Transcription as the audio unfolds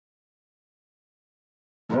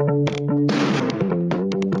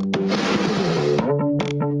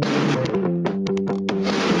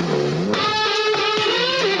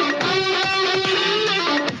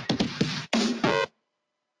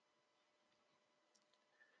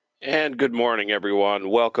And good morning, everyone.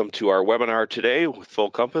 Welcome to our webinar today with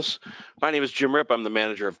Full Compass. My name is Jim Ripp. I'm the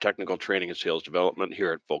Manager of Technical Training and Sales Development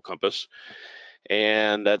here at Full Compass.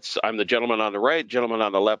 And I'm the gentleman on the right. Gentleman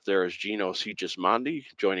on the left there is Gino Sigismondi,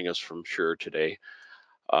 joining us from Shure today.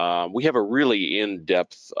 We have a really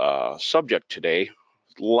in-depth subject today.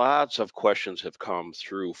 Lots of questions have come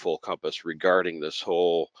through Full Compass regarding this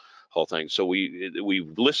whole thing. So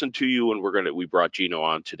we listened to you, and we brought Gino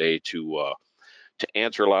on today to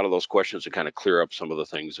answer a lot of those questions and kind of clear up some of the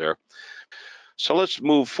things there. So let's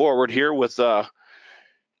move forward here with Gino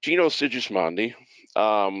Sigismondi.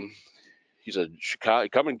 He's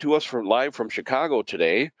coming to us live from Chicago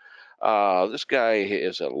today. This guy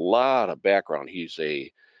has a lot of background. He's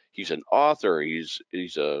an author. He's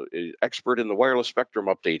an expert in the wireless spectrum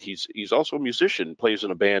update. He's also a musician, plays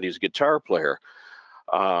in a band. He's a guitar player.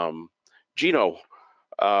 Gino,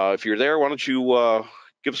 if you're there, why don't you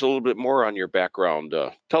give us a little bit more on your background?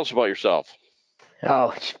 Tell us about yourself.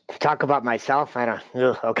 Oh, talk about myself? Okay,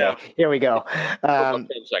 yeah. Here we go. 10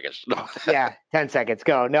 seconds. Yeah, 10 seconds,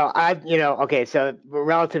 go. No, okay, so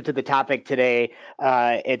relative to the topic today,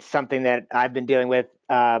 it's something that I've been dealing with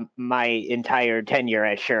my entire tenure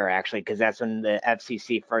at Shure, actually, because that's when the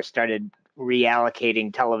FCC first started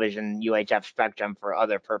reallocating television UHF spectrum for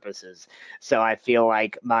other purposes. So I feel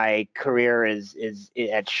like my career is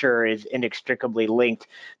at Shure is inextricably linked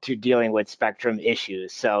to dealing with spectrum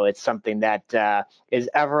issues. So it's something that is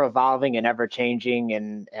ever evolving and ever changing,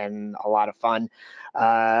 and a lot of fun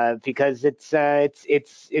because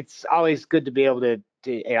it's always good to be able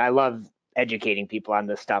to. I love educating people on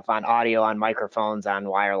this stuff, on audio, on microphones, on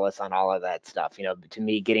wireless, on all of that stuff. To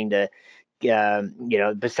me, getting to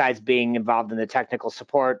besides being involved in the technical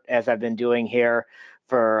support, as I've been doing here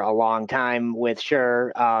for a long time with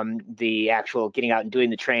Shure, the actual getting out and doing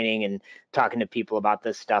the training and talking to people about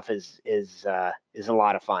this stuff is a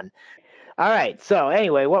lot of fun. All right. So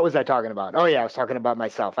anyway, what was I talking about? Oh, yeah, I was talking about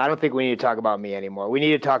myself. I don't think we need to talk about me anymore. We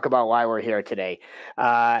need to talk about why we're here today.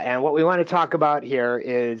 And what we want to talk about here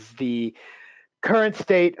is the current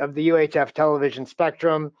state of the UHF television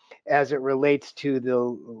spectrum as it relates to the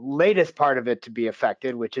latest part of it to be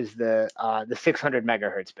affected, which is the 600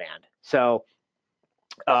 megahertz band. So,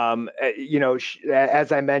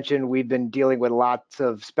 as I mentioned, we've been dealing with lots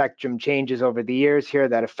of spectrum changes over the years here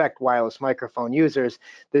that affect wireless microphone users.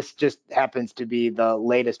 This just happens to be the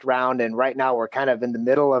latest round, and right now we're kind of in the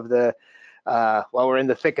middle of the we're in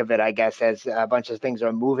the thick of it, I guess, as a bunch of things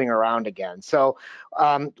are moving around again. So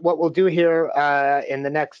what we'll do here in the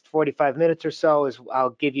next 45 minutes or so is I'll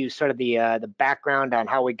give you sort of the background on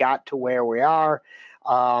how we got to where we are,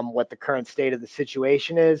 what the current state of the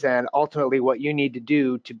situation is, and ultimately what you need to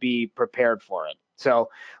do to be prepared for it. So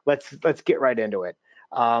let's get right into it.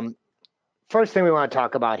 First thing we want to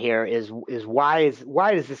talk about here is why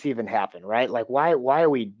does this even happen, right? Like why are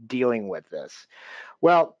we dealing with this?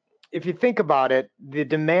 Well, if you think about it, the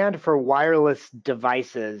demand for wireless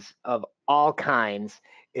devices of all kinds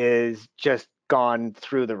is just gone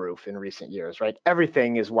through the roof in recent years, right?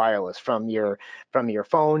 Everything is wireless, from your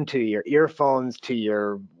phone to your earphones to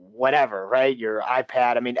your whatever, right? Your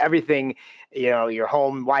iPad. I mean, everything, your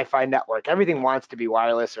home Wi-Fi network, everything wants to be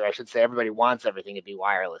wireless, or I should say everybody wants everything to be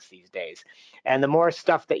wireless these days. And the more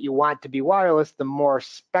stuff that you want to be wireless, the more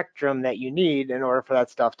spectrum that you need in order for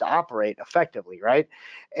that stuff to operate effectively, right?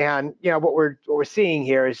 And what we're seeing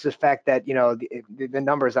here is the fact that the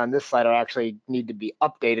numbers on this slide are actually need to be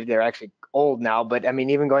updated. They're actually old now, but I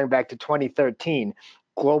mean, even going back to 2013,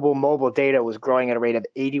 global mobile data was growing at a rate of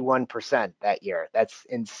 81% that year. That's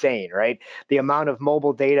insane, right? The amount of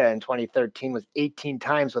mobile data in 2013 was 18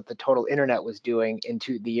 times what the total internet was doing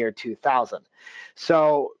into the year 2000.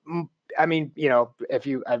 So I mean, if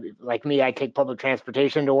you like me, I take public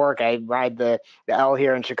transportation to work. I ride the L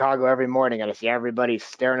here in Chicago every morning, and I see everybody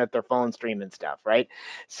staring at their phone streaming stuff, right?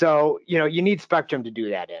 So, you need spectrum to do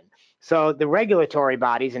that in. So the regulatory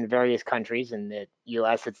bodies in various countries, in the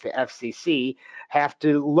US, it's the FCC, have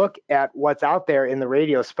to look at what's out there in the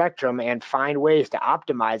radio spectrum and find ways to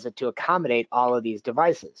optimize it to accommodate all of these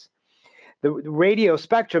devices. The radio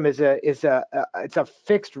spectrum is a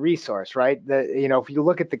fixed resource, right? If you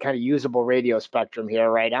look at the kind of usable radio spectrum here,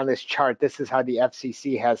 right, on this chart, this is how the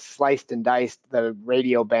FCC has sliced and diced the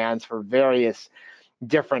radio bands for various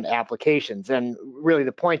different applications. And really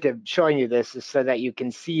the point of showing you this is so that you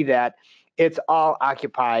can see that it's all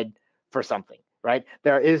occupied for something, right?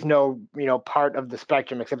 There is no, part of the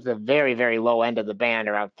spectrum except the very, very low end of the band,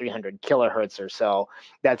 around 300 kilohertz or so,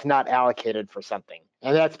 that's not allocated for something.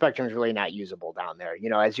 And that spectrum is really not usable down there.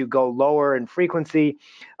 As you go lower in frequency,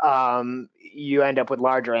 you end up with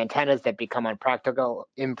larger antennas that become impractical.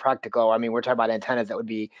 I mean, we're talking about antennas that would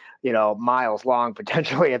be, miles long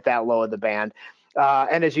potentially at that low of the band.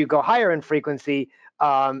 And as you go higher in frequency,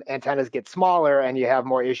 antennas get smaller and you have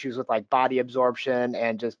more issues with like body absorption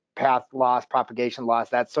and just path loss, propagation loss,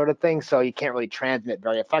 that sort of thing. So you can't really transmit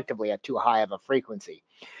very effectively at too high of a frequency.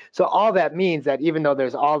 So all that means that even though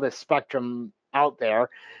there's all this spectrum out there,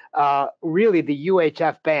 really the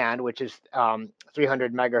UHF band, which is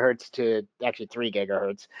 300 megahertz to actually 3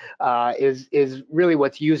 gigahertz, is really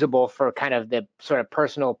what's usable for kind of the sort of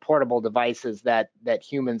personal portable devices that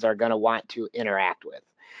humans are going to want to interact with.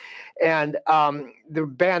 And the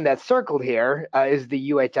band that's circled here is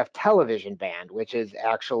the UHF television band, which is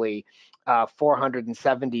actually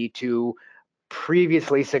 470 to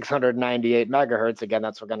previously 698 megahertz. Again,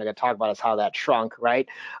 that's what we're going to talk about, is how that shrunk, right?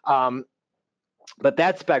 But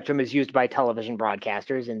that spectrum is used by television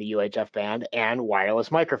broadcasters in the UHF band and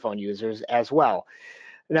wireless microphone users as well.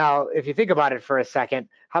 Now, if you think about it for a second,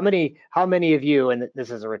 how many of you, and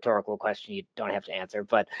this is a rhetorical question, you don't have to answer,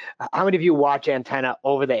 but how many of you watch antenna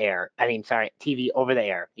over the air? TV over the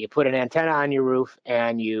air. You put an antenna on your roof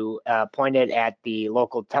and you point it at the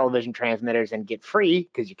local television transmitters and get free,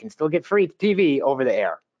 because you can still get free TV over the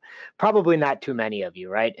air. Probably not too many of you,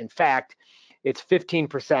 right? In fact, it's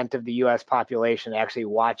 15% of the US population actually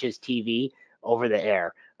watches TV over the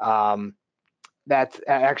air. That's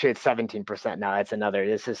actually, it's 17% now.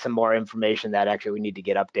 This is some more information that actually we need to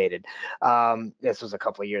get updated. This was a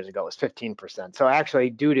couple of years ago, it was 15%. So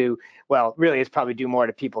actually really it's probably due more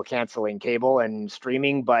to people canceling cable and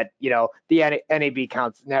streaming, but the NAB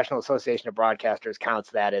counts, National Association of Broadcasters,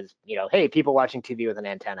 counts that as, hey, people watching TV with an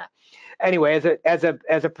antenna. Anyway, as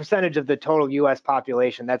a percentage of the total US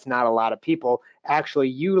population, that's not a lot of people actually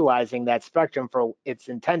utilizing that spectrum for its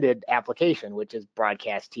intended application, which is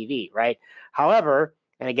broadcast TV, right? However,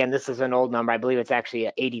 and again, this is an old number, I believe it's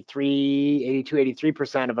actually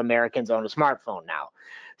 83% of Americans own a smartphone now.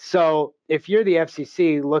 So if you're the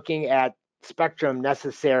FCC looking at spectrum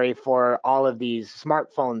necessary for all of these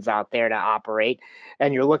smartphones out there to operate,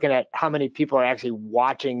 and you're looking at how many people are actually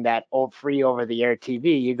watching that free over-the-air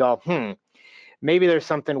TV, you go, maybe there's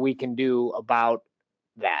something we can do about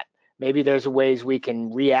that. Maybe there's ways we can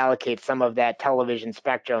reallocate some of that television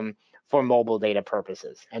spectrum for mobile data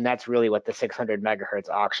purposes. And that's really what the 600 megahertz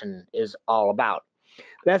auction is all about.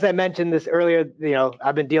 But as I mentioned this earlier,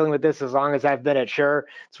 I've been dealing with this as long as I've been at Shure.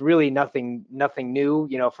 It's really nothing new.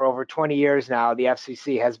 For over 20 years now, the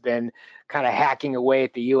FCC has been kind of hacking away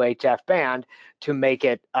at the UHF band to make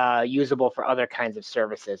it usable for other kinds of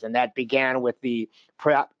services. And that began with the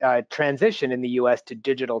transition in the US to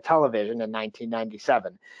digital television in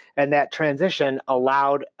 1997. And that transition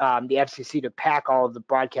allowed the FCC to pack all of the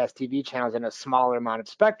broadcast TV channels in a smaller amount of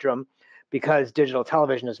spectrum, because digital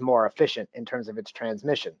television is more efficient in terms of its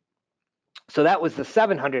transmission. So that was the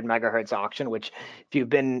 700 megahertz auction, which if you've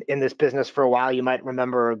been in this business for a while, you might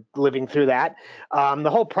remember living through that. The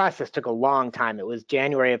whole process took a long time. It was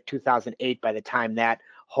January of 2008 by the time that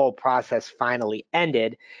whole process finally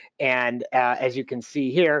ended. And as you can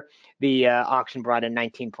see here, the auction brought in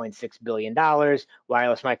 $19.6 billion.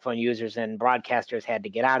 Wireless microphone users and broadcasters had to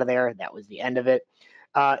get out of there. That was the end of it.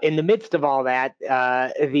 In the midst of all that,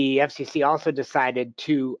 the FCC also decided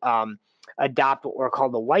to adopt what were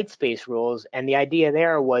called the white space rules. And the idea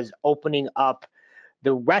there was opening up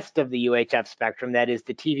the rest of the UHF spectrum, that is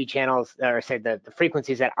the TV channels, or say the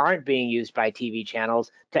frequencies that aren't being used by TV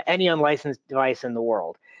channels, to any unlicensed device in the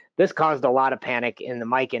world. This caused a lot of panic in the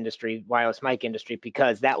mic industry, wireless mic industry,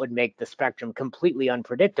 because that would make the spectrum completely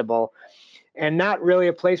unpredictable and not really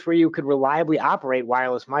a place where you could reliably operate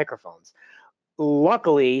wireless microphones.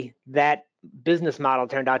 Luckily, that business model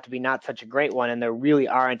turned out to be not such a great one, and there really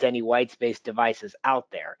aren't any white space devices out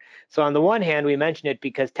there. So on the one hand, we mention it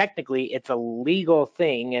because technically it's a legal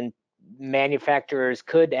thing, and manufacturers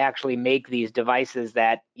could actually make these devices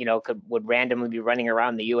that would randomly be running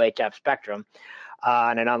around the UHF spectrum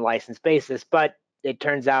on an unlicensed basis. But it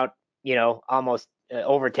turns out, almost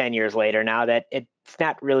over 10 years later now, that it's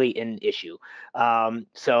not really an issue.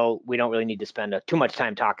 So we don't really need to spend too much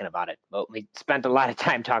time talking about it. But we spent a lot of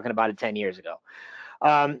time talking about it 10 years ago.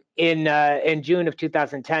 In June of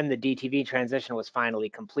 2010, the DTV transition was finally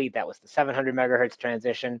complete. That was the 700 megahertz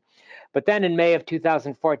transition. But then in May of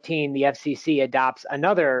 2014, the FCC adopts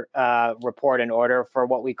another report and order for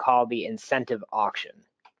what we call the incentive auction.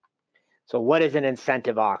 So what is an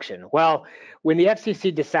incentive auction? Well, when the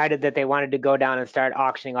FCC decided that they wanted to go down and start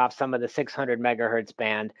auctioning off some of the 600 megahertz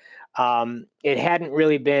band, it hadn't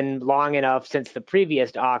really been long enough since the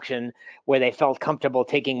previous auction where they felt comfortable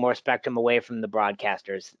taking more spectrum away from the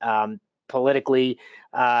broadcasters. Politically,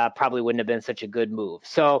 probably wouldn't have been such a good move.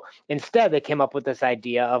 So instead, they came up with this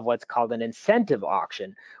idea of what's called an incentive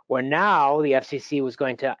auction, where now the FCC was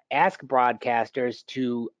going to ask broadcasters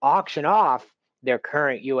to auction off their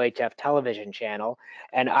current UHF television channel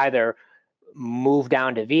and either move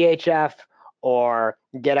down to VHF or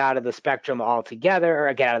get out of the spectrum altogether,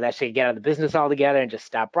 or get out of the business altogether and just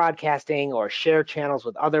stop broadcasting, or share channels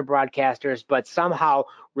with other broadcasters, but somehow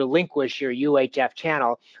relinquish your UHF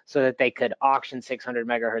channel so that they could auction 600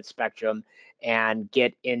 megahertz spectrum and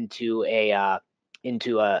get into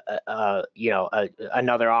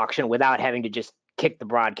another auction without having to just kick the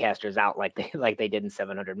broadcasters out like they did in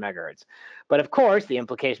 700 megahertz. But of course, the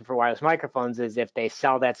implication for wireless microphones is if they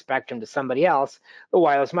sell that spectrum to somebody else, the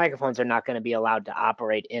wireless microphones are not going to be allowed to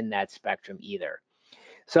operate in that spectrum either.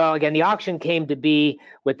 So again, the auction came to be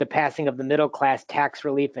with the passing of the Middle Class Tax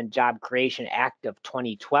Relief and Job Creation Act of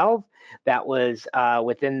 2012. That was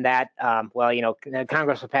within that,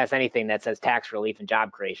 Congress will pass anything that says tax relief and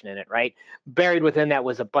job creation in it, right? Buried within that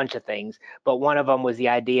was a bunch of things, but one of them was the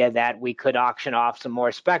idea that we could auction off some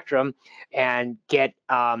more spectrum and get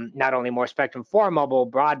not only more spectrum for mobile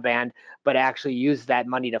broadband, but actually use that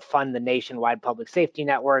money to fund the nationwide public safety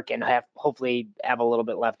network and hopefully have a little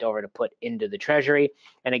bit left over to put into the Treasury.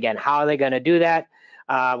 And again, how are they going to do that?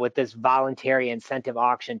 With this voluntary incentive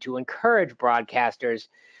auction to encourage broadcasters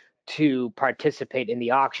to participate in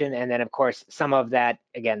the auction. And then, of course, some of that,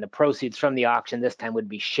 again, the proceeds from the auction this time would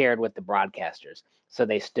be shared with the broadcasters. So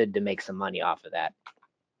they stood to make some money off of that.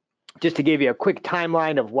 Just to give you a quick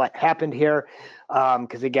timeline of what happened here,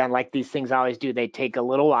 because again, like these things always do, they take a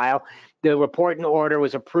little while. The report and order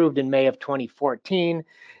was approved in May of 2014.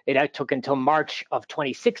 It took until March of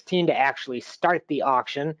 2016 to actually start the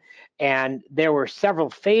auction. And there were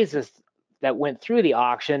several phases that went through the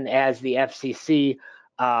auction as the FCC,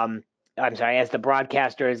 as the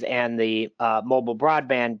broadcasters and the mobile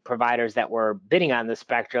broadband providers that were bidding on the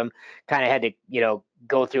spectrum kind of had to,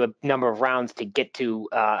 go through a number of rounds to get to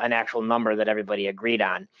an actual number that everybody agreed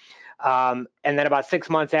on. And then about 6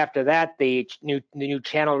 months after that, the new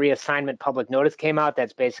channel reassignment public notice came out.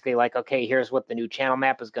 That's basically like, okay, here's what the new channel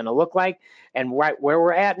map is going to look like. And right where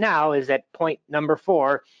we're at now is at point number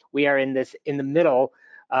 4. We are in the middle,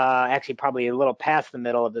 actually probably a little past the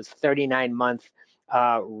middle of this 39-month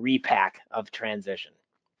repack of transition.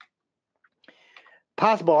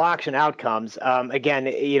 Possible auction outcomes. Again,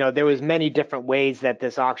 there was many different ways that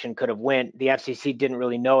this auction could have went. The FCC didn't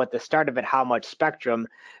really know at the start of it how much spectrum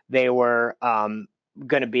they were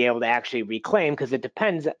going to be able to actually reclaim, because it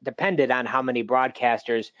depended on how many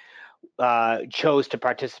broadcasters chose to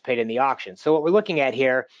participate in the auction. So what we're looking at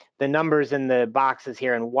here, the numbers in the boxes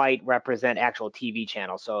here in white represent actual TV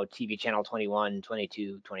channels. So TV channel 21,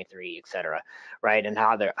 22, 23, et cetera, right? And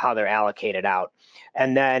how they're allocated out.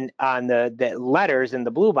 And then on the letters in the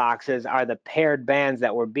blue boxes are the paired bands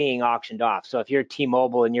that were being auctioned off. So if you're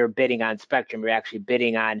T-Mobile and you're bidding on spectrum, you're actually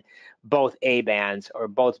bidding on both A bands or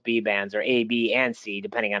both B bands, or A, B, and C,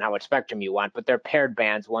 depending on how much spectrum you want, but they're paired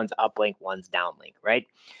bands, one's uplink, one's downlink, right?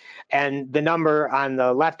 And the number on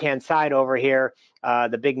the left-hand side over here,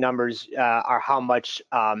 the big numbers are how much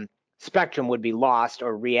spectrum would be lost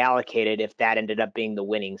or reallocated if that ended up being the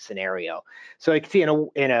winning scenario. So you can see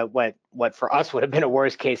in a what for us would have been a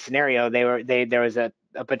worst-case scenario, there was a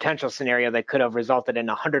potential scenario that could have resulted in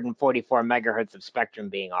 144 megahertz of spectrum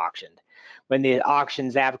being auctioned. When the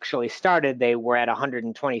auctions actually started, they were at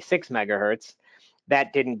 126 megahertz.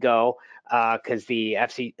 That didn't go because the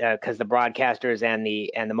broadcasters and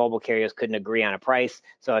the mobile carriers couldn't agree on a price,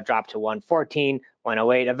 so it dropped to 114,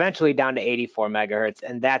 108, eventually down to 84 megahertz,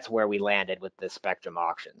 and that's where we landed with the spectrum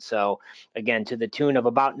auction. So again, to the tune of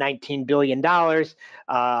about $19 billion,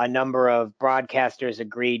 a number of broadcasters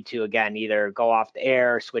agreed to, again, either go off the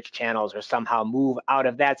air, switch channels, or somehow move out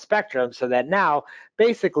of that spectrum, so that now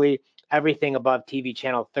basically everything above TV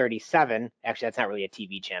channel 37, actually that's not really a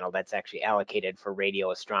TV channel, that's actually allocated for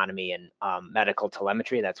radio astronomy and medical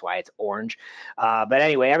telemetry, that's why it's orange. But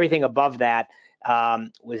anyway, everything above that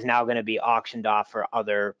was now going to be auctioned off for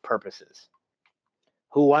other purposes.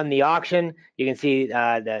 Who won the auction? You can see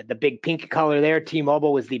the big pink color there.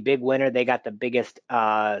 T-Mobile was the big winner. They got the biggest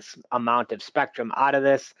amount of spectrum out of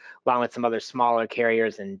this, along with some other smaller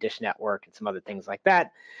carriers and Dish Network and some other things like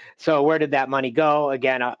that. So where did that money go?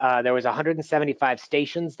 Again, there was 175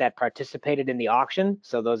 stations that participated in the auction.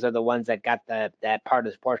 So those are the ones that got that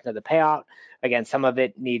portion of the payout. Again, some of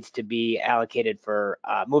it needs to be allocated for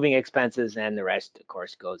moving expenses, and the rest, of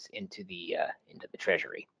course, goes into the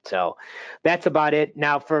treasury. So that's about it.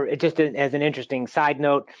 Now, for just as an interesting side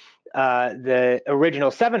note, the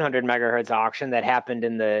original 700 megahertz auction that happened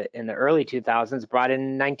in the early 2000s brought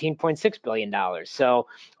in $19.6 billion. So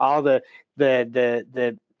all the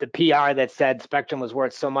PR that said spectrum was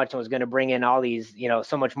worth so much and was going to bring in all these,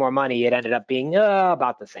 so much more money, it ended up being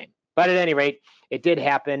about the same. But at any rate, it did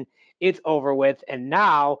happen. It's over with, and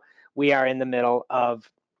now we are in the middle of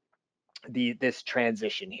this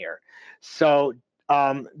transition here. So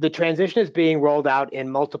the transition is being rolled out in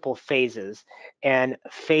multiple phases, and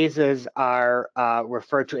phases are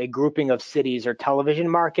referred to a grouping of cities or television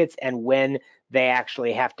markets and when they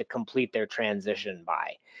actually have to complete their transition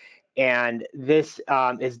by. And this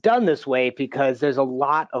is done this way because there's a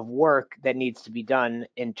lot of work that needs to be done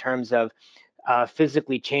in terms of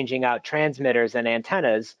physically changing out transmitters and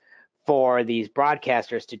antennas for these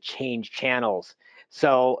broadcasters to change channels.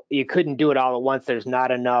 So you couldn't do it all at once. There's not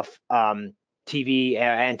enough TV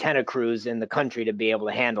antenna crews in the country to be able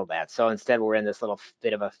to handle that. So instead, we're in this little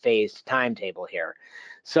bit of a phased timetable here.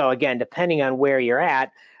 So again, depending on where you're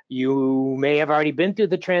at, you may have already been through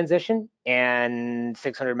the transition and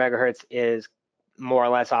 600 megahertz is more or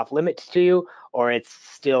less off limits to you, or it's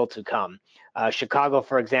still to come. Chicago,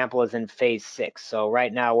 for example, is in phase 6. So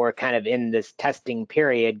right now we're kind of in this testing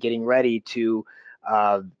period, getting ready to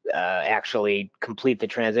actually complete the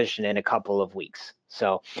transition in a couple of weeks.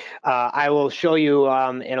 So I will show you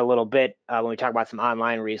in a little bit when we talk about some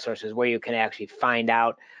online resources where you can actually find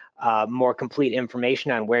out more complete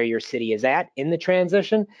information on where your city is at in the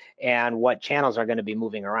transition and what channels are going to be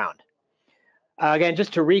moving around. Again,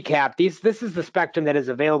 just to recap, this is the spectrum that is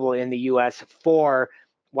available in the US for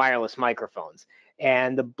wireless microphones.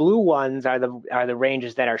 And the blue ones are the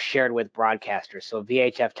ranges that are shared with broadcasters, so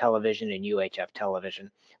VHF television and UHF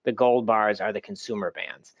television. The gold bars are the consumer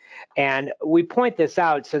bands. And we point this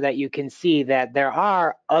out so that you can see that there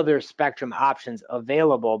are other spectrum options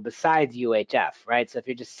available besides UHF, right? So if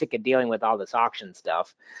you're just sick of dealing with all this auction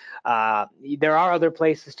stuff, there are other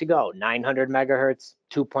places to go. 900 megahertz,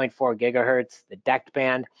 2.4 gigahertz, the decked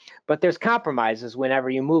band, but there's compromises whenever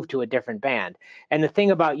you move to a different band. And the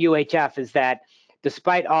thing about UHF is that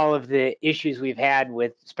despite all of the issues we've had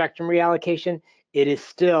with spectrum reallocation, it is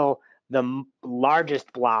still the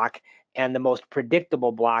largest block and the most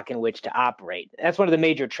predictable block in which to operate. That's one of the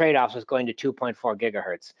major trade-offs with going to 2.4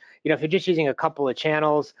 gigahertz. If you're just using a couple of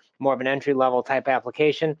channels, more of an entry-level type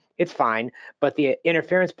application, it's fine. But the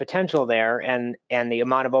interference potential there and the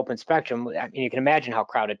amount of open spectrum, you can imagine how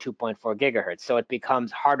crowded 2.4 gigahertz. So it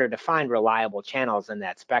becomes harder to find reliable channels in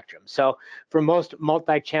that spectrum. So for most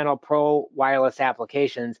multi-channel pro wireless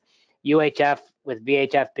applications, UHF with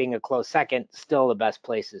VHF being a close second, still the best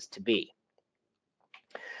places to be.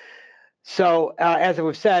 So as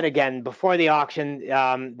we've said, again, before the auction,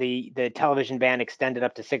 the television band extended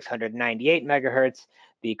up to 698 megahertz.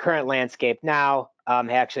 The current landscape now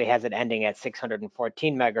actually has it ending at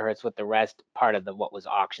 614 megahertz with the rest part of what was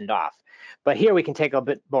auctioned off. But here we can take a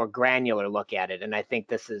bit more granular look at it, and I think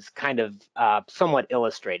this is kind of somewhat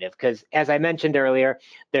illustrative because, as I mentioned earlier,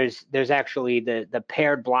 there's actually the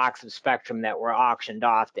paired blocks of spectrum that were auctioned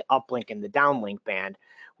off, the uplink and the downlink band,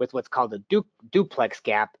 with what's called a duplex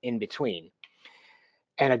gap in between,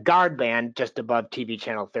 and a guard band just above TV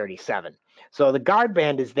channel 37. So the guard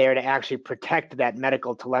band is there to actually protect that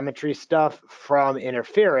medical telemetry stuff from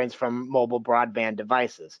interference from mobile broadband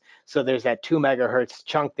devices. So there's that 2 megahertz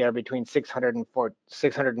chunk there between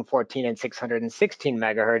 614 and 616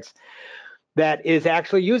 megahertz that is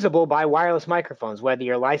actually usable by wireless microphones. Whether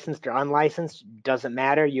you're licensed or unlicensed, doesn't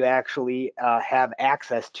matter. You actually have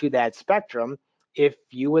access to that spectrum if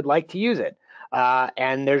you would like to use it.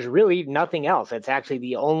 And there's really nothing else. It's actually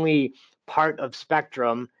the only part of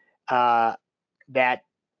spectrum that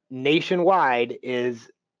nationwide is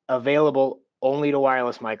available only to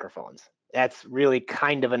wireless microphones. That's really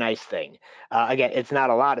kind of a nice thing. Again, it's not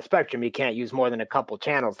a lot of spectrum. You can't use more than a couple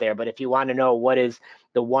channels there. But if you want to know what is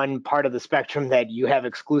the one part of the spectrum that you have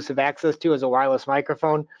exclusive access to as a wireless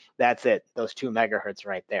microphone, that's it, those 2 megahertz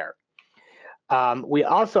right there. We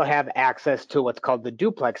also have access to what's called the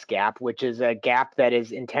duplex gap, which is a gap that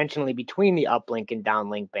is intentionally between the uplink and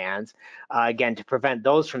downlink bands, again, to prevent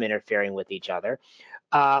those from interfering with each other.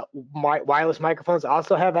 Wireless microphones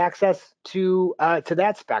also have access to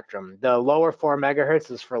that spectrum. The lower 4 megahertz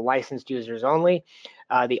is for licensed users only.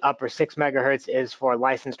 The upper 6 megahertz is for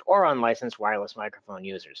licensed or unlicensed wireless microphone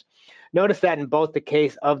users. Notice that in both the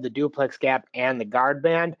case of the duplex gap and the guard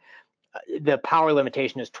band, the power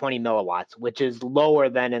limitation is 20 milliwatts, which is lower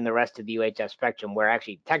than in the rest of the UHF spectrum, where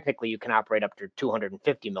actually technically you can operate up to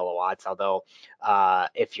 250 milliwatts, although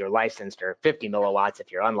if you're licensed, or 50 milliwatts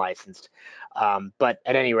if you're unlicensed. But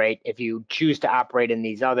at any rate, if you choose to operate in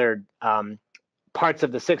these other parts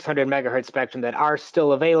of the 600 megahertz spectrum that are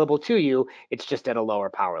still available to you, it's just at a lower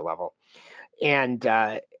power level. And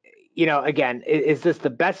you know, again, is this the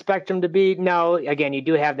best spectrum to be? No, again, you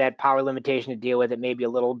do have that power limitation to deal with. It may be a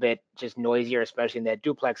little bit just noisier, especially in that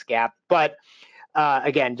duplex gap. But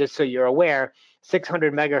again, just so you're aware,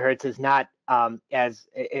 600 megahertz is not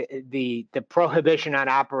the prohibition on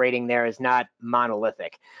operating there is not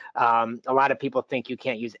monolithic. A lot of people think you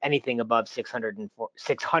can't use anything above 600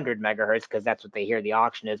 megahertz because that's what they hear the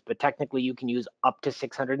auction is. But technically, you can use up to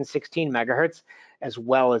 616 megahertz as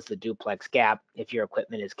well as the duplex gap if your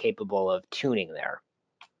equipment is capable of tuning there.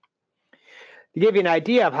 To give you an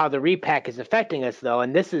idea of how the repack is affecting us, though,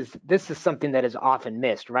 and this is something that is often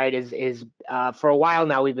missed, right? Is for a while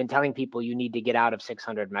now we've been telling people you need to get out of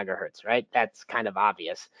 600 megahertz, right? That's kind of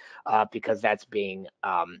obvious because that's being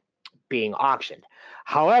auctioned.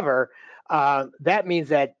 However, that means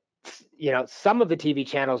that some of the TV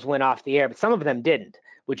channels went off the air, but some of them didn't,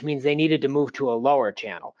 which means they needed to move to a lower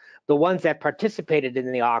channel. The ones that participated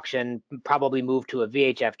in the auction probably moved to a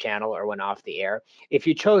VHF channel or went off the air. If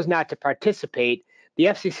you chose not to participate, the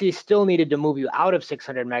FCC still needed to move you out of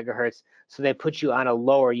 600 megahertz, so they put you on a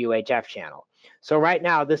lower UHF channel. So right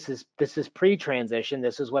now, this is pre-transition.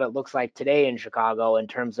 This is what it looks like today in Chicago in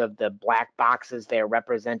terms of the black boxes there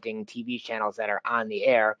representing TV channels that are on the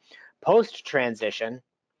air. Post-transition,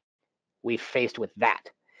 we faced with that.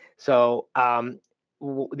 So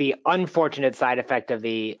the unfortunate side effect of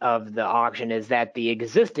the auction is that the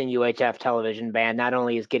existing UHF television band not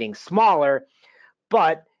only is getting smaller,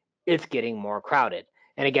 but it's getting more crowded.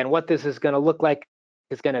 And again, what this is going to look like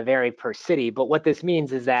is going to vary per city. But what this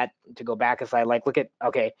means is that, to go back a slide, like look at,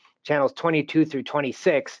 okay, channels 22 through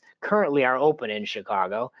 26 currently are open in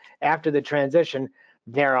Chicago. After the transition,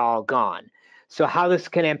 they're all gone. So how this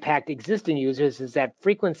can impact existing users is that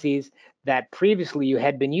frequencies that previously you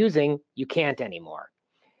had been using, you can't anymore.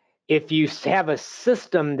 If you have a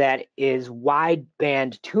system that is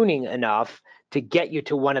wideband tuning enough to get you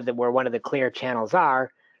to where one of the clear channels are,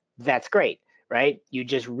 that's great, right? You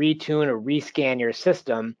just retune or rescan your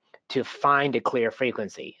system to find a clear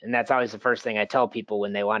frequency. And that's always the first thing I tell people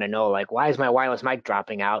when they want to know, like, why is my wireless mic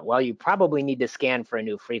dropping out? Well, you probably need to scan for a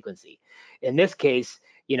new frequency. In this case,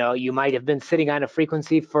 you might have been sitting on a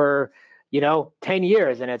frequency for, 10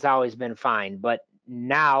 years and it's always been fine. But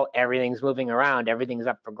now everything's moving around, everything's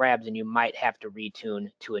up for grabs, and you might have to retune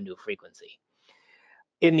to a new frequency.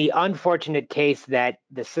 In the unfortunate case that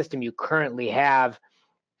the system you currently have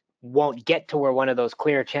won't get to where one of those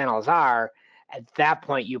clear channels are, at that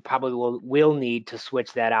point you probably will need to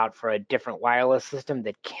switch that out for a different wireless system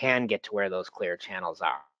that can get to where those clear channels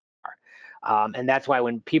are. And that's why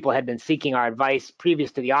when people had been seeking our advice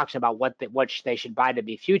previous to the auction about what they should buy to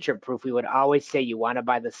be future-proof, we would always say you want to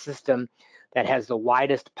buy the system that has the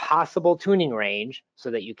widest possible tuning range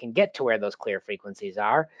so that you can get to where those clear frequencies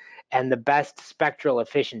are, and the best spectral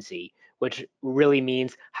efficiency, which really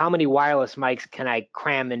means how many wireless mics can I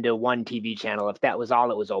cram into one TV channel if that was all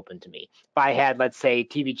that was open to me. If I had, let's say,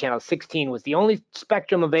 TV channel 16 was the only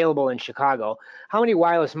spectrum available in Chicago, how many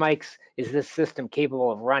wireless mics is this system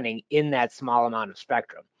capable of running in that small amount of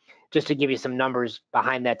spectrum? Just to give you some numbers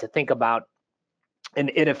behind that to think about, an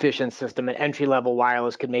inefficient system, an entry-level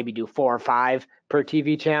wireless could maybe do 4 or 5 per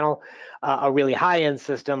TV channel. A really high-end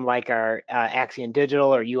system like our Axion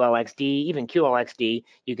Digital or ULXD, even QLXD,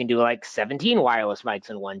 you can do like 17 wireless mics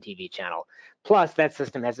in one TV channel. Plus, that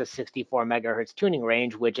system has a 64 megahertz tuning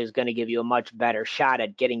range, which is going to give you a much better shot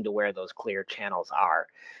at getting to where those clear channels are.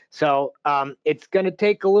 So it's going to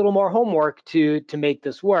take a little more homework to make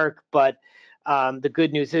this work, but the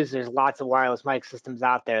good news is there's lots of wireless mic systems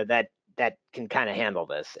out there that can kind of handle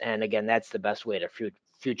this. And again, that's the best way to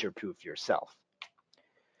future-proof yourself.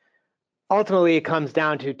 Ultimately, it comes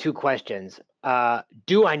down to 2 questions.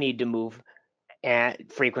 Do I need to move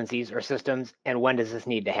frequencies or systems, and when does this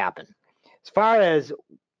need to happen? As far as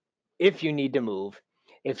if you need to move,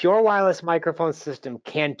 if your wireless microphone system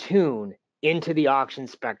can tune into the auction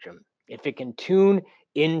spectrum, if it can tune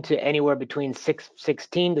into anywhere between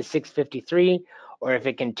 616 to 653, or if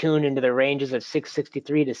it can tune into the ranges of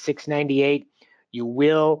 663 to 698, you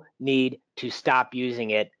will need to stop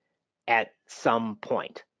using it at some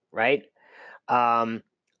point, right?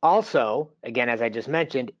 Also, again, as I just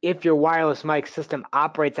mentioned, if your wireless mic system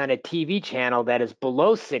operates on a TV channel that is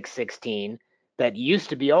below 616, that used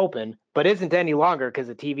to be open, but isn't any longer because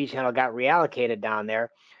the TV channel got reallocated down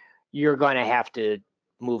there, you're going to have to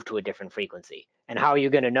move to a different frequency. And how are you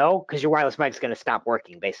going to know? Because your wireless mic is going to stop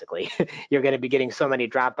working, basically. You're going to be getting so many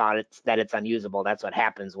dropouts that it's unusable. That's what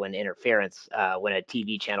happens when interference, when a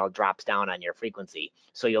TV channel drops down on your frequency.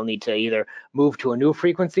 So you'll need to either move to a new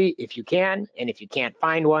frequency if you can, and if you can't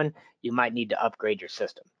find one, you might need to upgrade your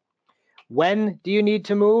system. When do you need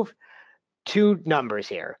to move? Two numbers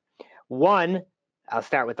here. One, I'll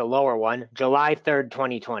start with the lower one, July 3rd,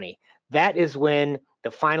 2020. That is when the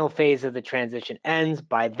final phase of the transition ends.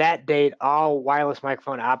 By that date, all wireless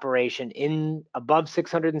microphone operation in above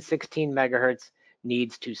 616 megahertz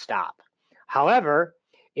needs to stop. However,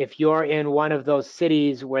 if you're in one of those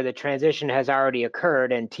cities where the transition has already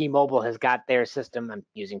occurred and T-Mobile has got their system, I'm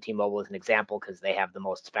using T-Mobile as an example because they have the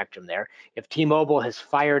most spectrum there. If T-Mobile has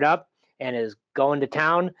fired up and is going to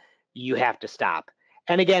town, you have to stop.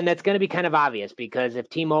 And again, that's going to be kind of obvious because if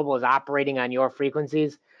T-Mobile is operating on your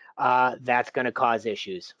frequencies, that's going to cause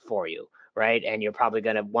issues for you, right? And you're probably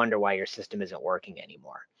going to wonder why your system isn't working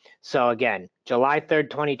anymore. So again, July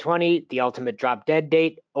 3rd, 2020, the ultimate drop dead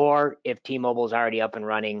date, or if T-Mobile is already up and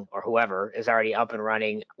running, or whoever is already up and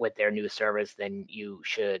running with their new service, then you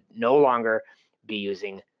should no longer be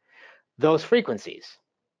using those frequencies.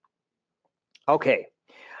 Okay.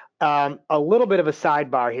 A little bit of a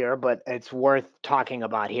sidebar here, but it's worth talking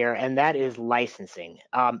about here, and that is licensing.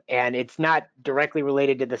 And it's not directly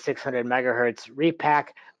related to the 600 megahertz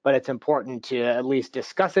repack, but it's important to at least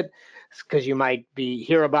discuss it because you might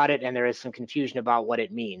hear about it and there is some confusion about what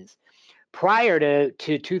it means. Prior to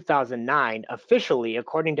 2009, officially,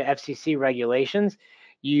 according to FCC regulations,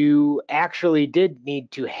 you actually did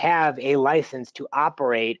need to have a license to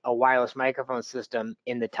operate a wireless microphone system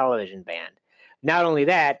in the television band. Not only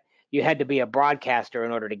that, you had to be a broadcaster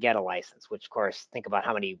in order to get a license, which, of course, think about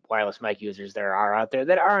how many wireless mic users there are out there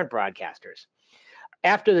that aren't broadcasters.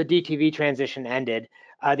 After the DTV transition ended,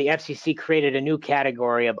 the FCC created a new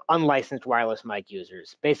category of unlicensed wireless mic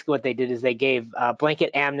users. Basically, what they did is they gave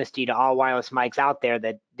blanket amnesty to all wireless mics out there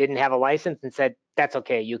that didn't have a license and said, that's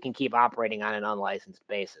okay, you can keep operating on an unlicensed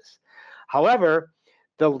basis. However,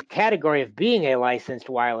 the category of being a licensed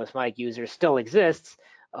wireless mic user still exists.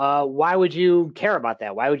 Why would you care about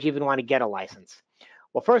that? Why would you even want to get a license?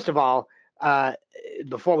 Well, first of all,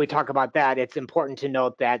 before we talk about that, it's important to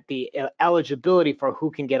note that the eligibility for who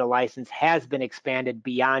can get a license has been expanded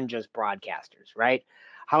beyond just broadcasters, right?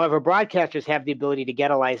 However, broadcasters have the ability to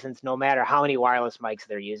get a license no matter how many wireless mics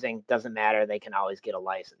they're using. Doesn't matter, they can always get a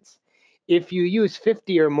license. If you use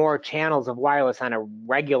 50 or more channels of wireless on a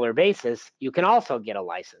regular basis, you can also get a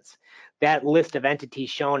license. That list of entities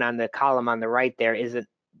shown on the column on the right there isn't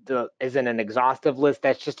an exhaustive list.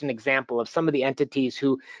 That's just an example of some of the entities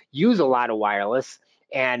who use a lot of wireless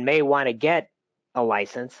and may want to get a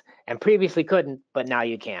license and previously couldn't, but now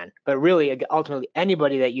you can. But really, ultimately,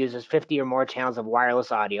 anybody that uses 50 or more channels of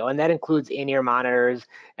wireless audio, and that includes in-ear monitors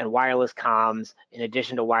and wireless comms, in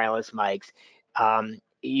addition to wireless mics,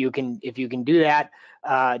 if you can do that,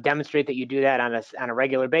 demonstrate that you do that on a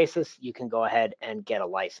regular basis, you can go ahead and get a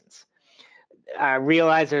license. I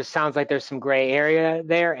realize sounds like there's some gray area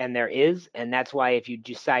there, and there is, and that's why if you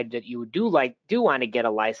decide that you do want to get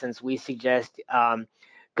a license, we suggest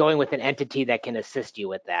going with an entity that can assist you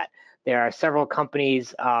with that. There are several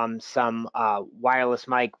companies, some wireless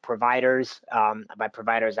mic providers. By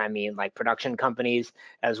providers, I mean like production companies,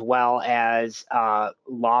 as well as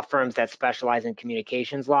law firms that specialize in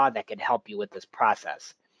communications law that could help you with this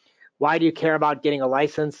process. Why do you care about getting a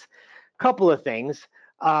license? Couple of things.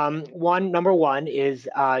 Number one is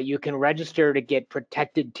you can register to get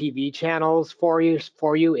protected TV channels for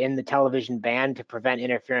you in the television band to prevent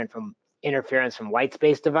interference from white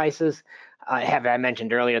space devices. Have I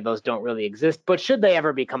mentioned earlier, those don't really exist, but should they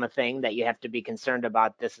ever become a thing that you have to be concerned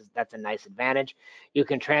about, that's a nice advantage. You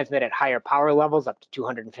can transmit at higher power levels up to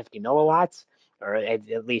 250 milliwatts, or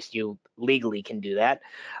at least you legally can do that.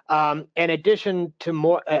 In addition to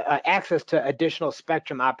more access to additional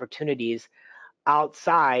spectrum opportunities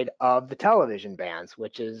outside of the television bands,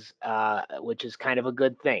 which is kind of a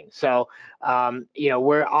good thing. So,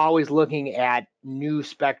 we're always looking at new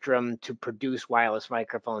spectrum to produce wireless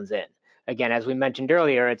microphones in. Again, as we mentioned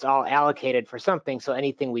earlier, it's all allocated for something, so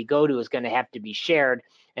anything we go to is going to have to be shared,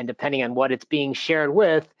 and depending on what it's being shared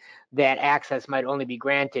with, that access might only be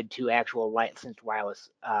granted to actual licensed wireless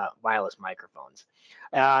microphones.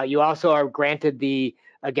 You also are granted the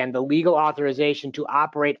legal authorization to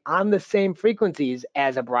operate on the same frequencies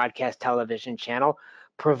as a broadcast television channel,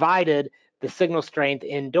 provided the signal strength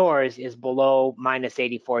indoors is below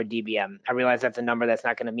 -84 dBm. I realize that's a number that's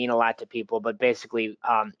not going to mean a lot to people, but basically,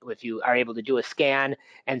 if you are able to do a scan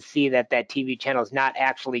and see that that TV channel is not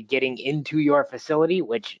actually getting into your facility,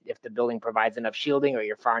 which if the building provides enough shielding or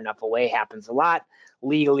you're far enough away, happens a lot,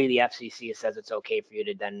 legally the FCC says it's okay for you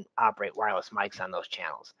to then operate wireless mics on those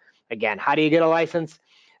channels. Again, how do you get a license?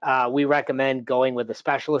 We recommend going with a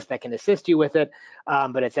specialist that can assist you with it,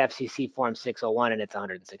 but it's FCC Form 601 and it's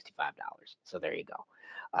 $165. So there you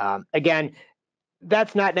go. Again,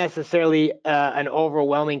 that's not necessarily an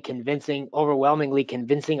overwhelmingly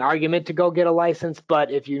convincing argument to go get a license, but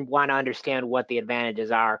if you want to understand what the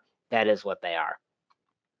advantages are, that is what they are.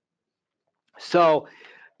 So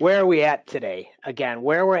where are we at today? Again,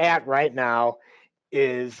 where we're at right now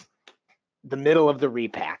is the middle of the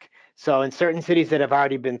repack. So in certain cities that have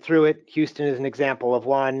already been through it, Houston is an example of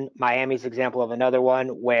one, Miami's example of another one,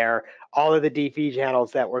 where all of the DV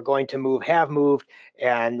channels that we're going to move have moved,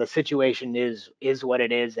 and the situation is what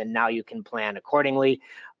it is, and now you can plan accordingly.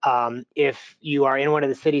 If you are in one of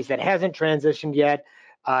the cities that hasn't transitioned yet,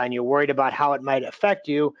 and you're worried about how it might affect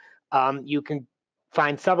you, you can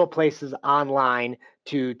find several places online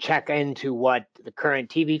to check into what the current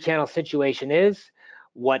TV channel situation is,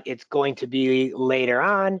 what it's going to be later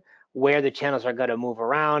on, where the channels are going to move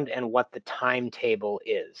around, and what the timetable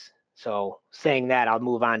is. So saying that, I'll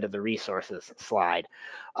move on to the resources slide.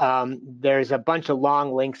 There's a bunch of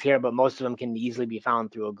long links here, but most of them can easily be found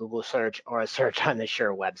through a Google search or a search on the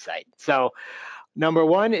Shure website. So number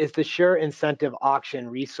one is the Shure Incentive Auction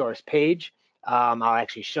resource page. I'll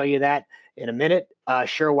actually show you that in a minute.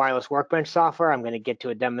 Shure Wireless Workbench software, I'm going to get to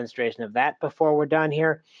a demonstration of that before we're done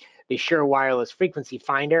here. The Shure Wireless Frequency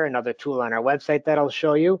Finder, another tool on our website that I'll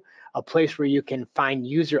show you, a place where you can find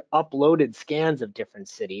user uploaded scans of different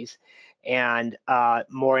cities, and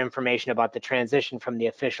more information about the transition from the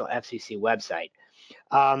official FCC website.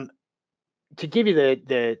 To give you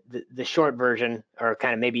the short version, or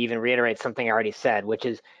kind of maybe even reiterate something I already said, which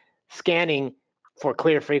is scanning for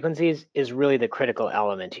clear frequencies is really the critical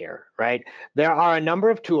element here, right? There are a number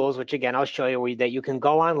of tools, which again, I'll show you, that you can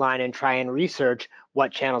go online and try and research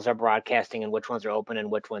what channels are broadcasting and which ones are open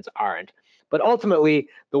and which ones aren't. But ultimately,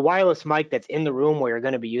 the wireless mic that's in the room where you're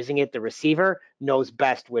going to be using it, the receiver, knows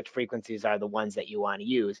best which frequencies are the ones that you want to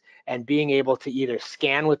use. And being able to either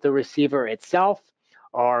scan with the receiver itself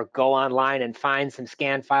or go online and find some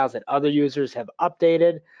scan files that other users have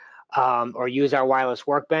updated, or use our wireless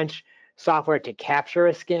workbench software to capture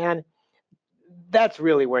a scan, that's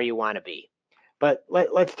really where you want to be. But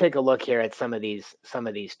let's take a look here at some of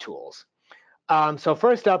these tools. So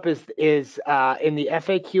first up is in the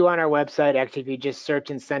FAQ on our website. Actually, if you just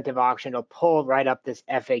search incentive auction, it'll pull right up this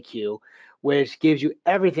FAQ, which gives you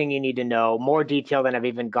everything you need to know, more detail than I've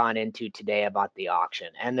even gone into today about the auction.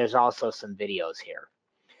 And there's also some videos here.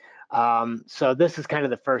 So this is kind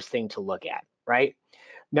of the first thing to look at, right?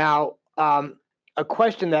 Now, a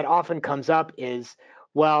question that often comes up is,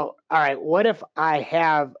 well, all right, what if I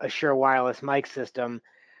have a Shure wireless mic system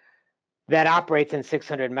that operates in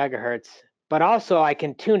 600 megahertz, but also I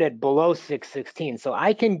can tune it below 616. So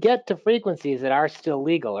I can get to frequencies that are still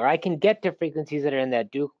legal, or I can get to frequencies that are in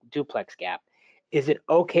that duplex gap. Is it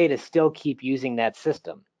okay to still keep using that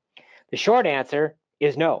system? The short answer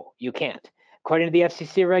is no, you can't. According to the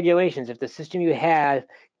FCC regulations, if the system you have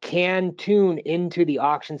can tune into the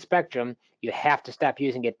auction spectrum, you have to stop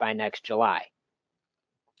using it by next July.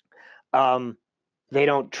 They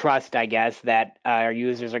don't trust, I guess, that our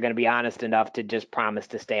users are going to be honest enough to just promise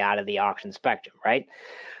to stay out of the auction spectrum, right?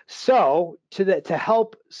 So to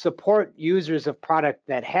help support users of product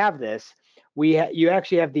that have this, you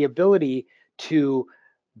actually have the ability to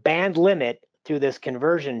band limit through this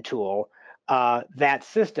conversion tool that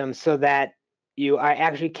system, so that you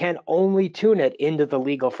actually can only tune it into the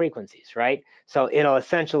legal frequencies, right? So it'll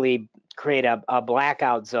essentially create a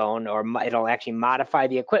blackout zone, or it'll actually modify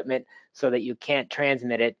the equipment so that you can't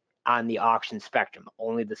transmit it on the auction spectrum,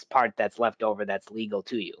 only this part that's left over that's legal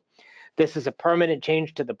to you. This is a permanent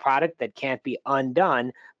change to the product that can't be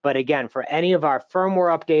undone. But again, for any of our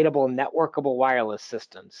firmware updatable networkable wireless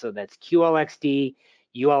systems, so that's QLXD,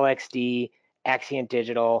 ULXD, Axient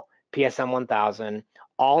Digital, PSM 1000,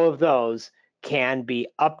 all of those can be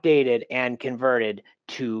updated and converted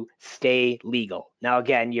to stay legal. Now,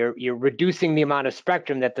 again, you're reducing the amount of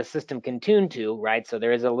spectrum that the system can tune to, right? So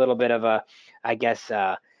there is a little bit of a, I guess,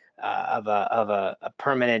 of a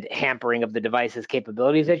permanent hampering of the device's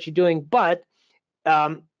capabilities that you're doing. But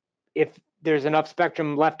if there's enough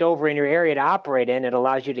spectrum left over in your area to operate in, it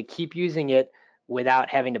allows you to keep using it without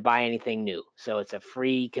having to buy anything new. So it's a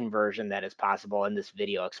free conversion that is possible, and this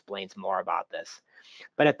video explains more about this.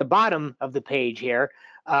 But at the bottom of the page here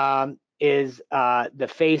is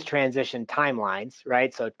the phase transition timelines,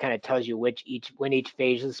 right? So it kind of tells you when each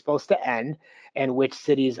phase is supposed to end and which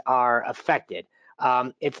cities are affected.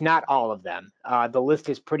 It's not all of them. The list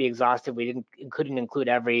is pretty exhaustive. We couldn't include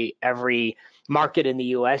every market in the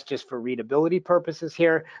US just for readability purposes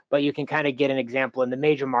here, but you can kind of get an example in the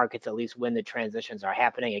major markets, at least when the transitions are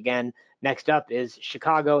happening. Again, next up is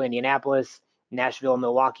Chicago, Indianapolis, Nashville,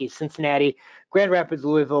 Milwaukee, Cincinnati, Grand Rapids,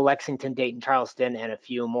 Louisville, Lexington, Dayton, Charleston, and a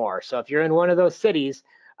few more. So if you're in one of those cities,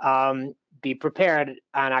 be prepared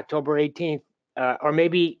on October 18th, or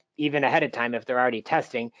maybe even ahead of time if they're already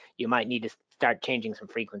testing, you might need to start changing some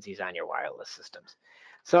frequencies on your wireless systems.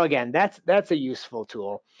 So again, that's a useful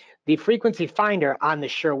tool. The frequency finder on the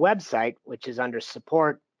Shure website, which is under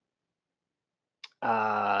support,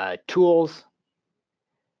 tools,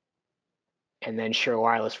 and then Shure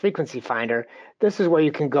Wireless Frequency Finder. This is where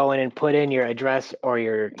you can go in and put in your address or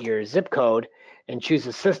your zip code and choose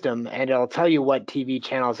a system, and it'll tell you what TV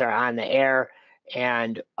channels are on the air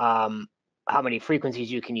and how many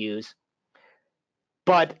frequencies you can use.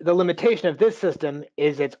 But the limitation of this system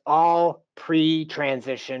is it's all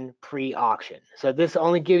pre-transition, pre-auction. So this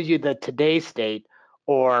only gives you the today state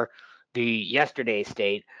or the yesterday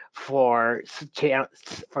state for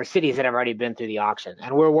cities that have already been through the auction.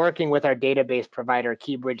 And we're working with our database provider,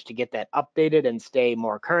 KeyBridge, to get that updated and stay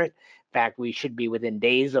more current. In fact, we should be within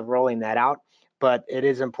days of rolling that out. But it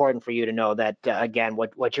is important for you to know that, again,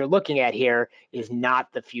 what you're looking at here is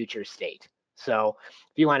not the future state. So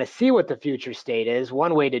if you want to see what the future state is,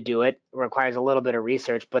 one way to do it requires a little bit of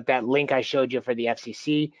research, but that link I showed you for the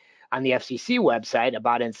FCC on the FCC website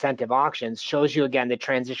about incentive auctions shows you, again, the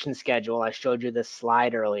transition schedule. I showed you this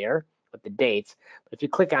slide earlier with the dates. But if you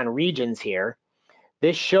click on regions here,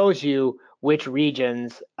 this shows you which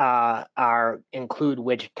regions include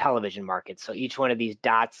which television markets. So each one of these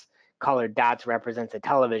dots, colored dots, represents a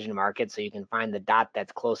television market. So you can find the dot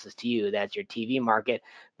that's closest to you. That's your TV market.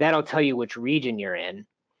 That'll tell you which region you're in.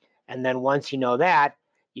 And then once you know that,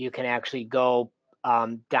 you can actually go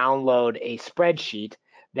download a spreadsheet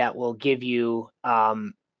that will give you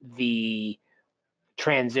the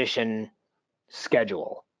transition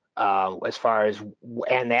schedule as far as,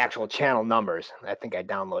 and the actual channel numbers. I think I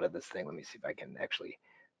downloaded this thing. Let me see if I can actually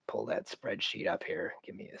pull that spreadsheet up here.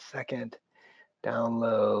 Give me a second.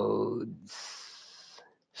 Downloads.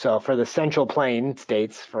 So for the Central Plain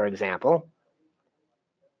states, for example,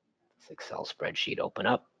 this Excel spreadsheet open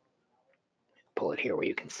up. Pull it here where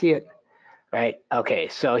you can see it, right? Okay,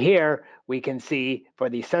 so here we can see for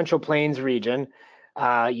the Central Plains region,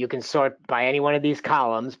 you can sort by any one of these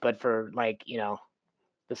columns, but for like,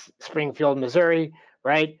 the Springfield, Missouri,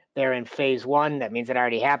 right? They're in phase 1. That means it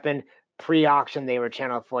already happened. Pre-auction, they were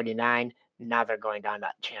channel 49. Now they're going down to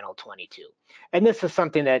channel 22. And this is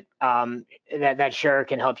something that that Shure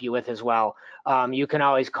can help you with as well. You can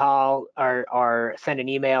always call or send an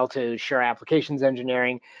email to Shure Applications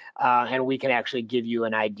Engineering, and we can actually give you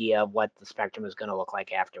an idea of what the spectrum is going to look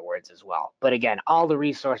like afterwards as well. But again, all the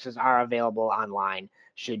resources are available online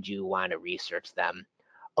should you want to research them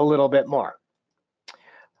a little bit more.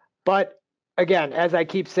 But again, as I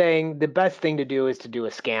keep saying, the best thing to do is to do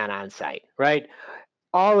a scan on site, right?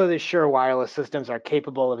 All of the Shure wireless systems are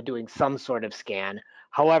capable of doing some sort of scan.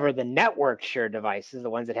 However, the network Shure devices, the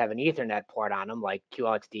ones that have an Ethernet port on them, like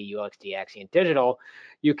QLXD, UXD, Axient Digital,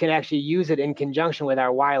 you can actually use it in conjunction with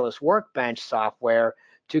our wireless workbench software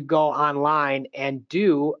to go online and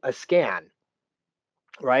do a scan,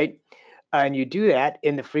 right? And you do that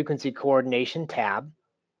in the frequency coordination tab.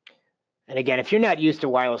 And again, if you're not used to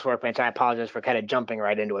wireless workbench, I apologize for kind of jumping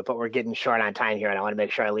right into it, but we're getting short on time here, and I want to make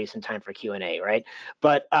sure I leave some time for Q&A, right?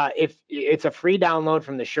 But if it's a free download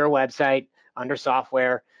from the Shure website under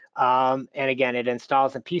software, and again, it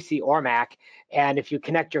installs a PC or Mac, and if you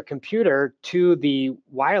connect your computer to the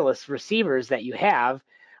wireless receivers that you have,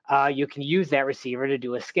 you can use that receiver to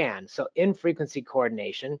do a scan. So in frequency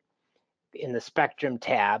coordination, in the Spectrum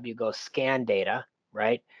tab, you go Scan Data,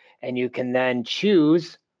 right? And you can then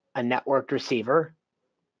choose a networked receiver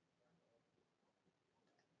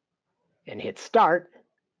and hit Start,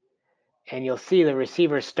 and you'll see the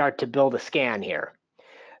receivers start to build a scan here.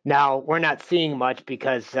 Now, we're not seeing much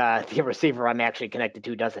because the receiver I'm actually connected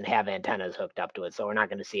to doesn't have antennas hooked up to it, so we're not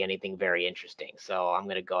going to see anything very interesting. So I'm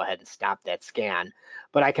going to go ahead and stop that scan.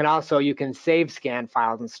 But I can also, you can save scan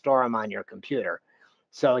files and store them on your computer.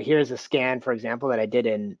 So here's a scan, for example, that I did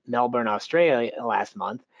in Melbourne, Australia last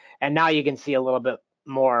month. And now you can see a little bit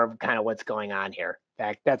more of kind of what's going on here. In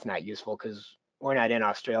fact, that's not useful because we're not in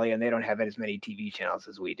Australia and they don't have as many TV channels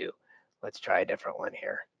as we do. Let's try a different one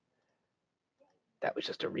here. That was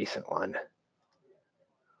just a recent one.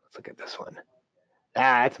 Let's look at this one.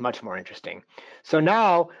 That's much more interesting. So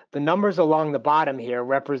now the numbers along the bottom here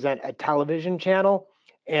represent a television channel,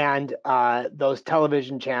 and those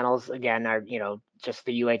television channels again are just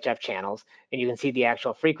the UHF channels, and you can see the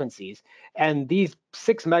actual frequencies. And these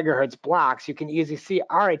 6 megahertz blocks you can easily see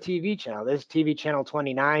are a TV channel. There's TV channel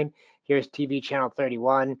 29. Here's TV channel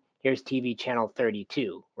 31. Here's TV channel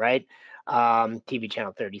 32. Right. TV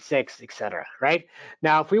channel 36, etc. Right?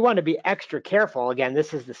 Now, if we want to be extra careful, again,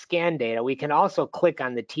 this is the scan data, we can also click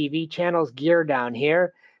on the TV channels gear down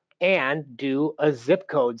here and do a zip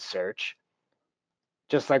code search,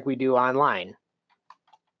 just like we do online.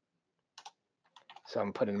 So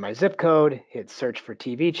I'm putting my zip code, hit search for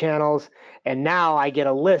TV channels, and now I get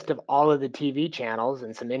a list of all of the TV channels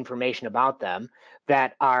and some information about them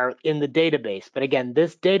that are in the database. But again,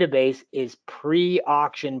 this database is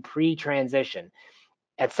pre-auction, pre-transition.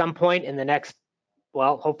 At some point in the next,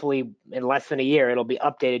 well, hopefully in less than a year, it'll be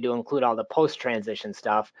updated to include all the post-transition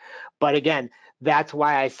stuff. But again, that's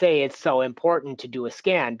why I say it's so important to do a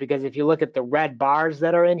scan, because if you look at the red bars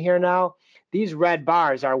that are in here now, these red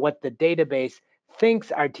bars are what the database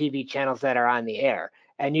thinks are TV channels that are on the air.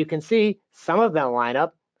 And you can see some of them line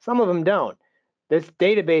up, some of them don't. This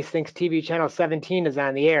database thinks TV channel 17 is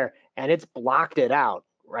on the air, and it's blocked it out,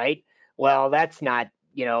 right? Well, that's not,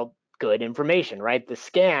 good information, right? The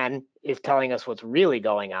scan is telling us what's really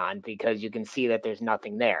going on, because you can see that there's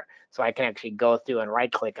nothing there. So I can actually go through and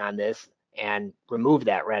right click on this and remove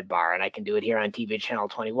that red bar, and I can do it here on TV channel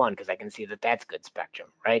 21 because I can see that that's good spectrum,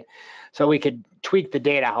 right? So we could tweak the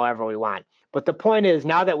data however we want. But the point is,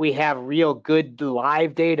 now that we have real good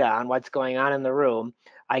live data on what's going on in the room,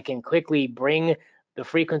 I can quickly bring the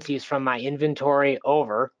frequencies from my inventory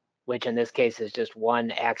over, which in this case is just one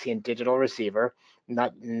Axion digital receiver.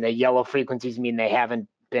 The yellow frequencies mean they haven't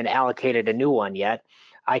been allocated a new one yet.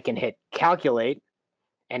 I can hit calculate,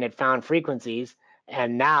 and it found frequencies.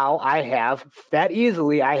 And now I have, that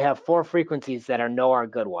easily, I have 4 frequencies that I know are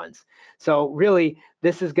good ones. So really,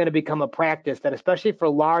 this is going to become a practice that, especially for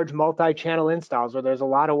large multi-channel installs where there's a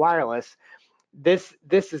lot of wireless, this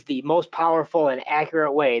is the most powerful and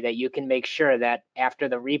accurate way that you can make sure that after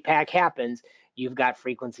the repack happens, you've got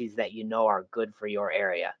frequencies that you know are good for your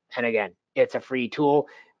area. And again, it's a free tool.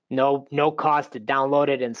 No cost to download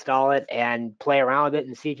it, install it, and play around with it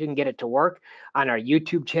and see if you can get it to work. On our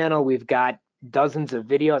YouTube channel, we've got dozens of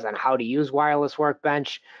videos on how to use Wireless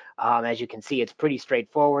Workbench. As you can see, it's pretty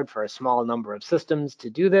straightforward for a small number of systems to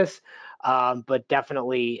do this, but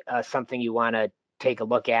definitely something you want to take a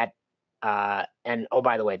look at. And oh,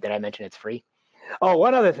 by the way, did I mention it's free? Oh,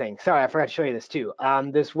 one other thing. Sorry, I forgot to show you this too.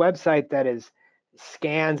 This website that is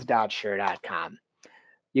scans.shure.com.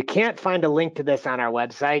 You can't find a link to this on our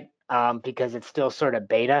website because it's still sort of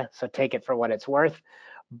beta, so take it for what it's worth.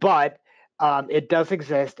 But it does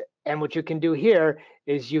exist, and what you can do here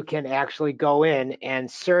is you can actually go in and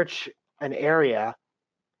search an area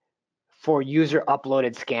for user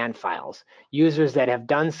uploaded scan files. Users that have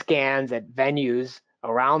done scans at venues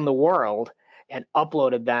around the world and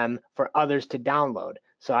uploaded them for others to download.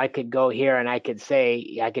 So I could go here and I could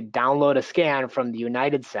say, I could download a scan from the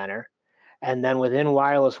United Center, and then within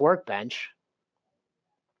Wireless Workbench,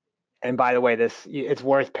 and by the way, it's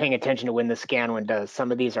worth paying attention to when the scan one does.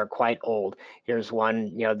 Some of these are quite old. Here's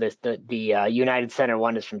one, the United Center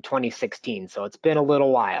one is from 2016, so it's been a little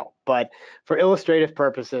while. But for illustrative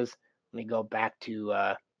purposes, let me go back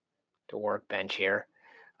to Workbench here.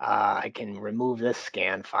 I can remove this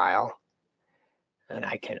scan file, and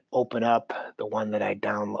I can open up the one that I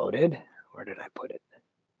downloaded. Where did I put it?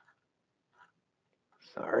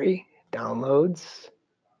 Sorry, downloads.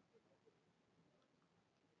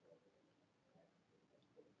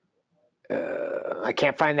 I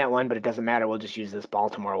can't find that one, but it doesn't matter. We'll just use this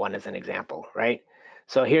Baltimore one as an example, right?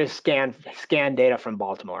 So here's scan data from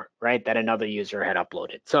Baltimore, right? That another user had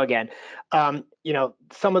uploaded. So again,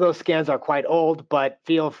 some of those scans are quite old, but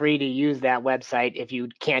feel free to use that website if you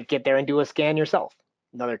can't get there and do a scan yourself.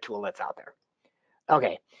 Another tool that's out there.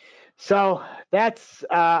 Okay, so that's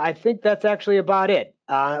I think that's actually about it.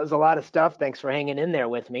 It was a lot of stuff. Thanks for hanging in there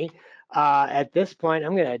with me. At this point,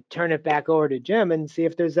 I'm going to turn it back over to Jim and see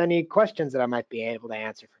if there's any questions that I might be able to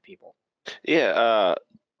answer for people. Yeah.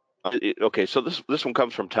 Okay, so this one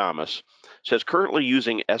comes from Thomas. It says, currently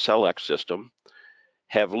using SLX system,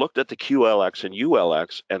 have looked at the QLX and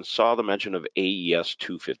ULX and saw the mention of AES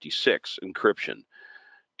 256 encryption.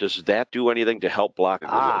 Does that do anything to help block?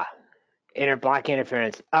 Block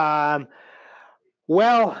interference.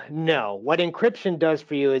 Well, no. What encryption does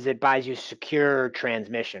for you is it buys you secure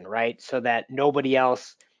transmission, right? So that nobody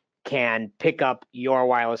else can pick up your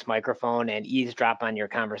wireless microphone and eavesdrop on your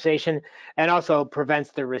conversation, and also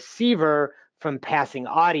prevents the receiver from passing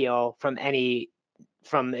audio from any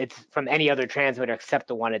other transmitter except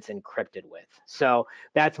the one it's encrypted with. So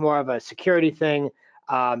that's more of a security thing.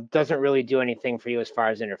 Doesn't really do anything for you as far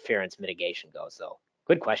as interference mitigation goes, though.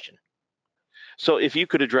 Good question. So if you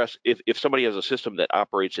could address, if somebody has a system that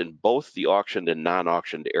operates in both the auctioned and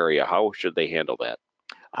non-auctioned area, how should they handle that?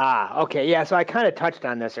 Okay, yeah, so I kind of touched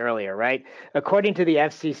on this earlier, right? According to the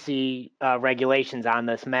FCC regulations on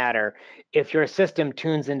this matter, if your system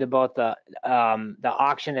tunes into both the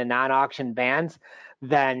auction and non-auction bands,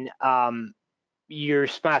 then you're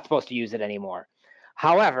not supposed to use it anymore.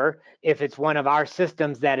 However, if it's one of our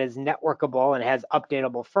systems that is networkable and has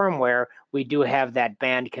updatable firmware, we do have that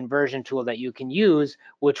band conversion tool that you can use,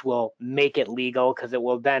 which will make it legal because it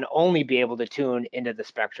will then only be able to tune into the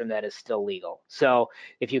spectrum that is still legal. So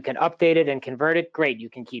if you can update it and convert it, great, you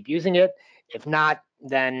can keep using it. If not,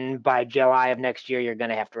 then by July of next year, you're going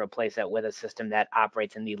to have to replace it with a system that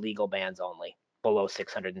operates in the legal bands only, below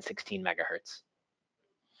 616 megahertz.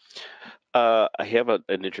 I have an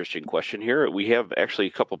interesting question here. We have actually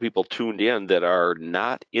a couple people tuned in that are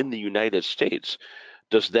not in the United States.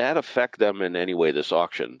 Does that affect them in any way, this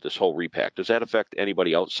auction, this whole repack? Does that affect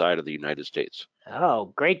anybody outside of the United States?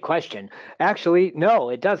 Oh, great question. Actually, no,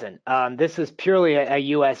 it doesn't. This is purely a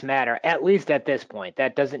U.S. matter, at least at this point.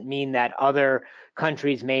 That doesn't mean that other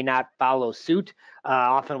countries may not follow suit.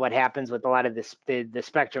 Often what happens with a lot of the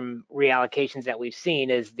spectrum reallocations that we've seen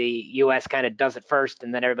is the U.S. kind of does it first,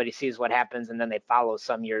 and then everybody sees what happens, and then they follow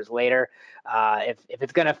some years later. If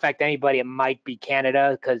it's going to affect anybody, it might be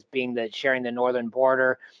Canada, because sharing the northern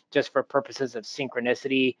border, just for purposes of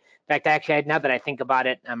synchronicity. In fact, actually, now that I think about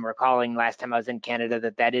it, I'm recalling last time I was in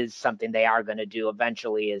Canada that is something they are going to do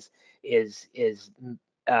eventually is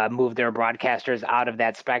move their broadcasters out of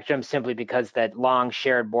that spectrum, simply because that long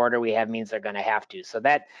shared border we have means they're going to have to. So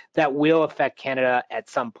that will affect Canada at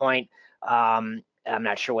some point. I'm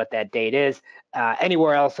not sure what that date is.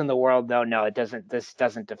 Anywhere else in the world, though, no, it doesn't. This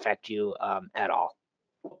doesn't affect you at all.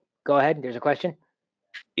 Go ahead. There's a question.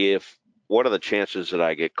 What are the chances that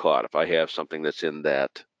I get caught if I have something that's in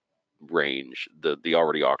that range, the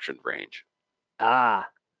already auctioned range?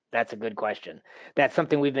 That's a good question. That's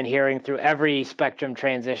something we've been hearing through every spectrum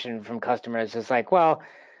transition from customers. It's like, well,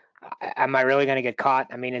 am I really going to get caught?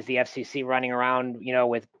 I mean, is the FCC running around,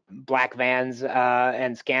 with black vans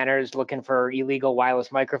and scanners looking for illegal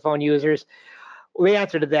wireless microphone users? Well, the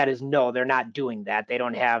answer to that is no, they're not doing that. They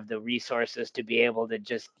don't have the resources to be able to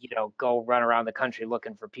just, go run around the country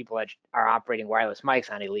looking for people that are operating wireless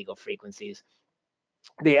mics on illegal frequencies.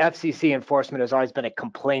 The FCC enforcement has always been a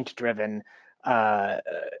complaint-driven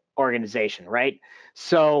organization, right?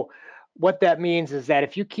 So what that means is that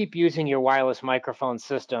if you keep using your wireless microphone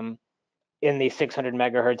system in the 600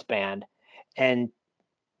 megahertz band, and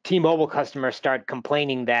T-Mobile customers start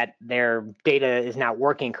complaining that their data is not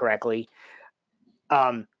working correctly,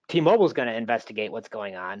 T-Mobile is going to investigate what's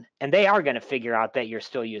going on, and they are going to figure out that you're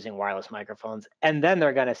still using wireless microphones, and then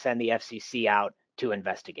they're going to send the FCC out to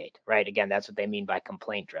investigate, right? Again, that's what they mean by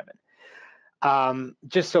complaint-driven.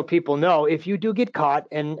 Just so people know, if you do get caught,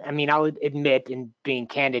 and I mean, I'll admit, in being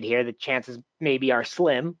candid here, the chances maybe are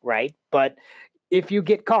slim, right? But if you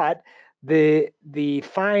get caught, the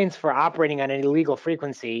fines for operating on an illegal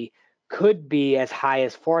frequency could be as high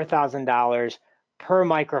as $4,000 per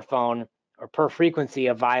microphone or per frequency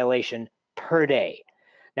of violation per day.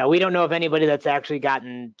 Now, we don't know of anybody that's actually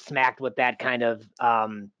gotten smacked with that kind of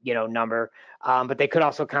number, but they could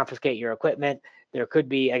also confiscate your equipment. There could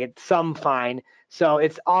be some fine. So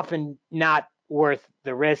it's often not worth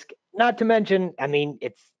the risk. Not to mention, I mean,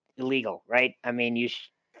 it's illegal, right? I mean, you should,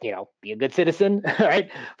 be a good citizen, right?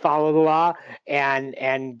 Follow the law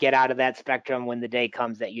and get out of that spectrum when the day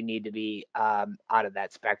comes that you need to be out of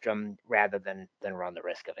that spectrum, rather than run the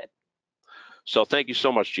risk of it. So thank you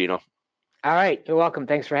so much, Gino. All right, you're welcome.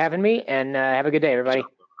 Thanks for having me, and have a good day, everybody.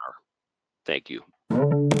 Thank you.